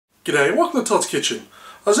G'day, welcome to Todd's Kitchen.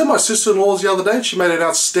 I was at my sister-in-law's the other day and she made an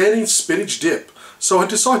outstanding spinach dip. So I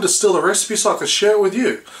decided to steal the recipe so I could share it with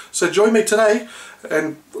you. So join me today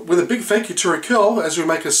and with a big thank you to Raquel as we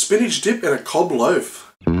make a spinach dip and a cob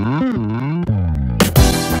loaf.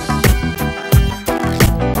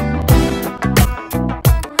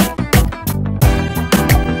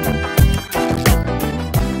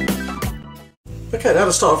 Okay, now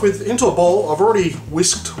to start off with, into a bowl I've already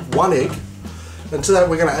whisked 1 egg. And to that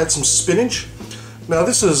we're going to add some spinach. Now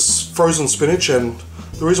this is frozen spinach, and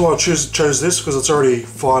the reason why I chose this because it's already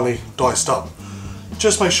finely diced up.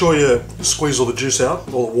 Just make sure you squeeze all the juice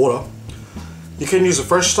out, all the water. You can use the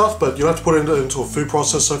fresh stuff, but you'll have to put it into a food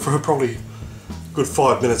processor for probably a good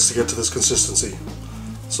 5 minutes to get to this consistency.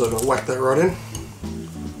 So I'm going to whack that right in.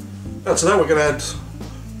 Now to that we're going to add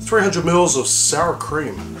 300 ml of sour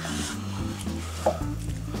cream.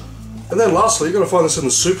 And then lastly, you're going to find this in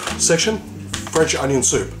the soup section, French onion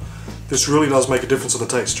soup. This really does make a difference in the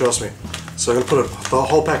taste, trust me. So I'm going to put the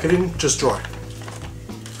whole packet in, just dry.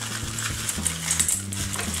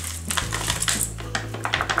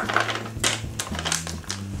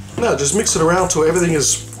 Now just mix it around till everything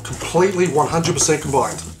is completely 100%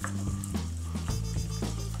 combined.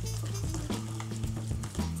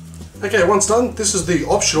 Okay, once done, this is the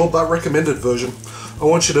optional but recommended version. I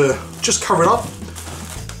want you to just cover it up,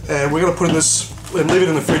 and we're going to put in this and leave it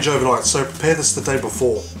in the fridge overnight. So prepare this the day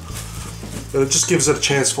before. And it just gives it a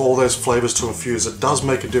chance for all those flavours to infuse. It does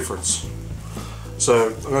make a difference. So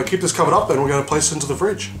I'm going to keep this covered up and we're going to place it into the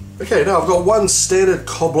fridge. Okay, now I've got one standard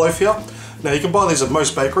cob loaf here. Now you can buy these at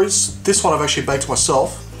most bakeries. This one I've actually baked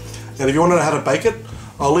myself. And if you want to know how to bake it,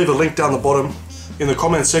 I'll leave a link down the bottom in the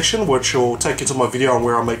comment section, which will take you to my video on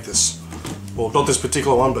where I make this. Well, not this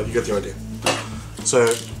particular one, but you get the idea.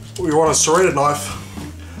 So we want a serrated knife,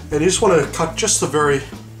 and you just want to cut just the very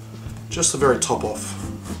top off.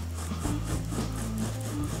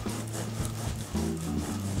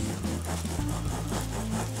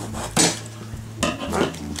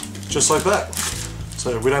 Right, just like that.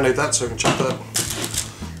 So we don't need that, so we can chuck that.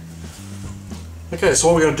 Okay, so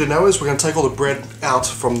what we're going to do now is we're going to take all the bread out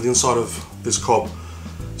from the inside of this cob.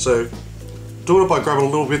 So do it by grabbing a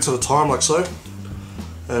little bit at a time, like so,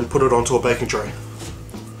 and put it onto a baking tray.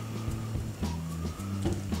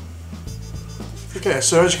 Okay,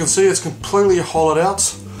 so as you can see, it's completely hollowed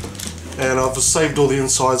out, and I've saved all the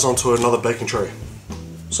insides onto another baking tray.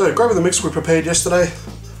 So grabbing the mix we prepared yesterday,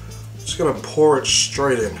 just going to pour it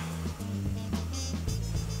straight in.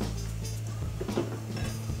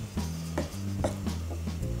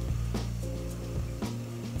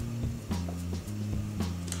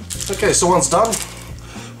 Okay, so once done,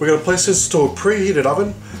 we're going to place this to a preheated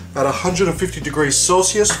oven at 150 degrees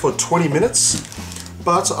Celsius for 20 minutes.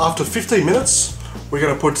 But after 15 minutes, we're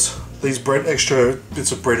going to put these extra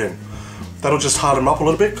bits of bread in. That'll just harden them up a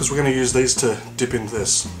little bit because we're going to use these to dip into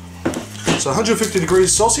this. So 150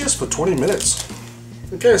 degrees Celsius for 20 minutes.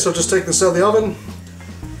 Okay, so I'll just take this out of the oven.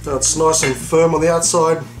 Now it's nice and firm on the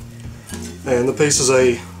outside, and the pieces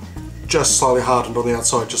are just slightly hardened on the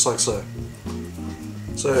outside, just like so.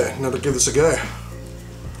 So now to give this a go.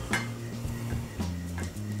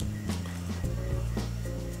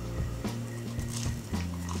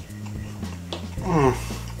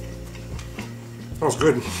 That was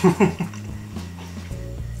good.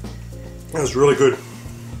 That was really good.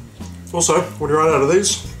 Also, when you run out of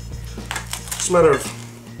these, it's a matter of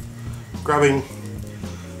grabbing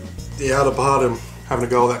the outer part and having a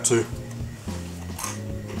go at that too.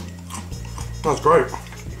 That's great.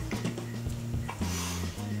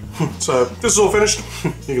 So this is all finished.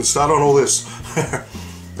 You can start on all this.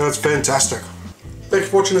 That's fantastic. Thank you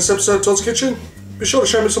for watching this episode of Todd's Kitchen. Be sure to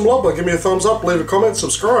show me some love by giving me a thumbs up, leave a comment,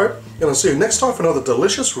 subscribe, and I'll see you next time for another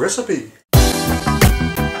delicious recipe.